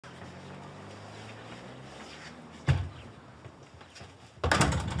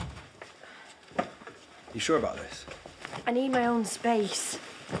You sure about this? I need my own space.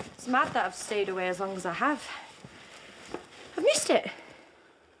 It's mad that I've stayed away as long as I have. I've missed it.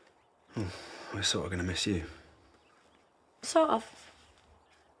 Oh, we're sort of going to miss you. Sort of.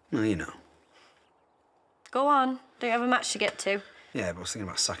 Well, you know. Go on. Don't you have a match to get to? Yeah, but I was thinking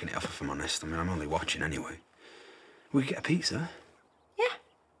about sacking it off, if I'm honest. I mean, I'm only watching anyway. We could get a pizza. Yeah,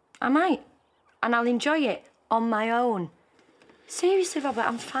 I might. And I'll enjoy it on my own. Seriously, Robert,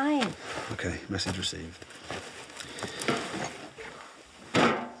 I'm fine. OK, message received.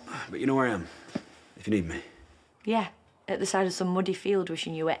 But you know where I am, if you need me. Yeah, at the side of some muddy field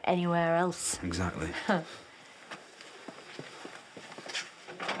wishing you were anywhere else. Exactly. I'll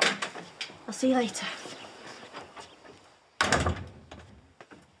see you later.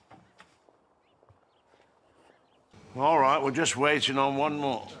 All right, we're just waiting on one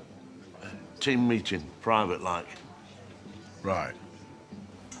more. Team meeting, private-like. Right.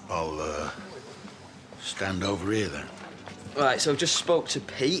 I'll, stand over here, then. Right, so just spoke to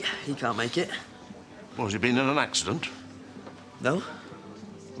Pete. He can't make it. Well, has he been in an accident? No?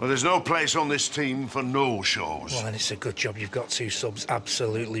 Well, there's no place on this team for no-shows. Well, then it's a good job you've got two subs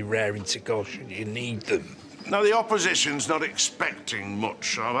absolutely raring to go should you need them. Now, the opposition's not expecting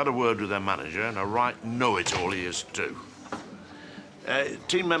much. I've had a word with their manager, and a right know-it-all he is, too.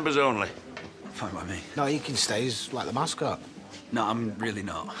 Team members only. Fine by me. No, he can stay. He's like the mascot. No, I'm really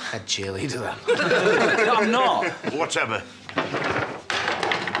not. Head cheerleader, then. No, I'm not. Whatever.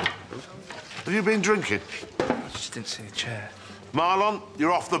 Have you been drinking? I just didn't see a chair. Marlon,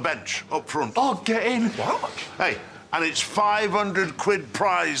 you're off the bench, up front. Oh, get in. What? Hey, and it's 500 quid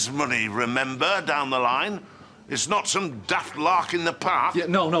prize money, remember, down the line? It's not some daft lark in the park. Yeah,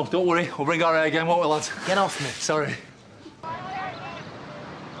 no, don't worry. We'll bring our A again, won't we, lads? Get off me. Sorry.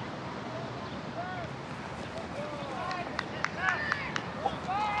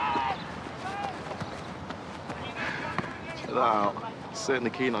 Check that out.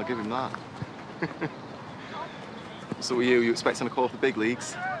 Certainly keen, I'll give him that. So are you expecting a call for big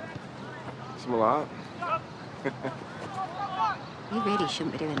leagues? Something like that? You really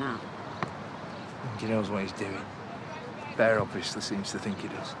shouldn't be doing that. He knows what he's doing. Bear obviously seems to think he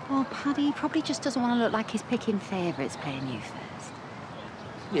does. Oh, Paddy probably just doesn't want to look like he's picking favourites playing you first.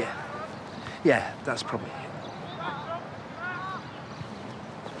 Yeah. Yeah, that's probably it.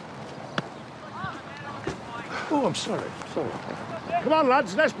 Oh, I'm sorry. Sorry. Come on,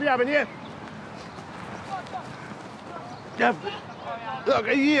 lads, let's be having you. Yeah, look,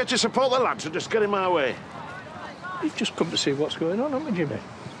 are you here to support the lads or just get in my way? You've just come to see what's going on, haven't you, mate?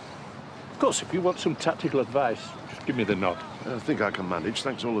 Of course, if you want some tactical advice, just give me the nod. I think I can manage,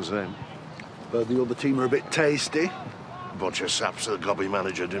 thanks all the same. But the other team are a bit tasty. Bunch of saps to the gobby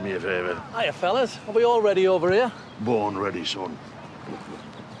manager, do me a favour. Hiya, fellas. Are we all ready over here? Born ready, son.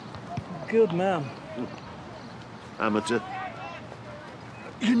 Good man. Amateur.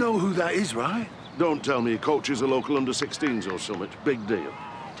 You know who that is, right? Don't tell me he coaches a local under-16s or something. Big deal.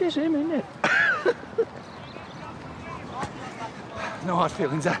 It is him, isn't it? No hard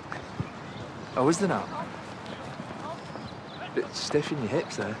feelings, eh? Oh, is there now? Bit stiff in your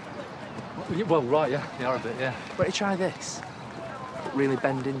hips there. Well, right, yeah. They are a bit, yeah. Why don't you try this? Really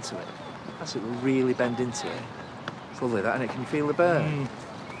bend into it. That's it, really bend into it. It's lovely, that, and it can you feel the burn?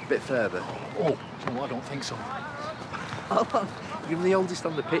 A bit further. Oh, no, I don't think so. You're the oldest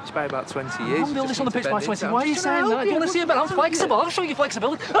on the pitch by about 20 years. I'm the oldest on the pitch by 20. Why Why are you saying that? Do you want to see a bit? I'm flexible. I'll show you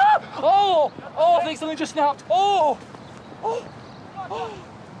flexibility. Ah! Oh! Oh, I think something just snapped. Oh! Oh! Oh!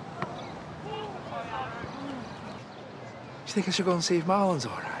 Do you think I should go and see if Marlon's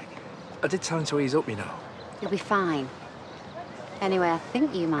all right? I did tell him to ease up, you know. You'll be fine. Anyway, I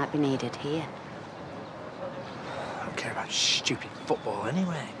think you might be needed here. I don't care about stupid football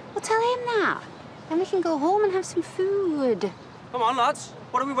anyway. Well, tell him that. Then we can go home and have some food. Come on, lads.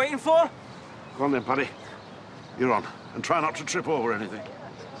 What are we waiting for? Go on then, Paddy. You're on. And try not to trip over anything.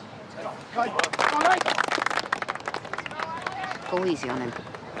 Go easy on him.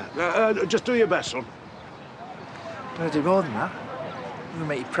 Just do your best, son. I'm gonna do more than that. I'm gonna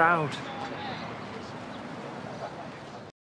make you proud.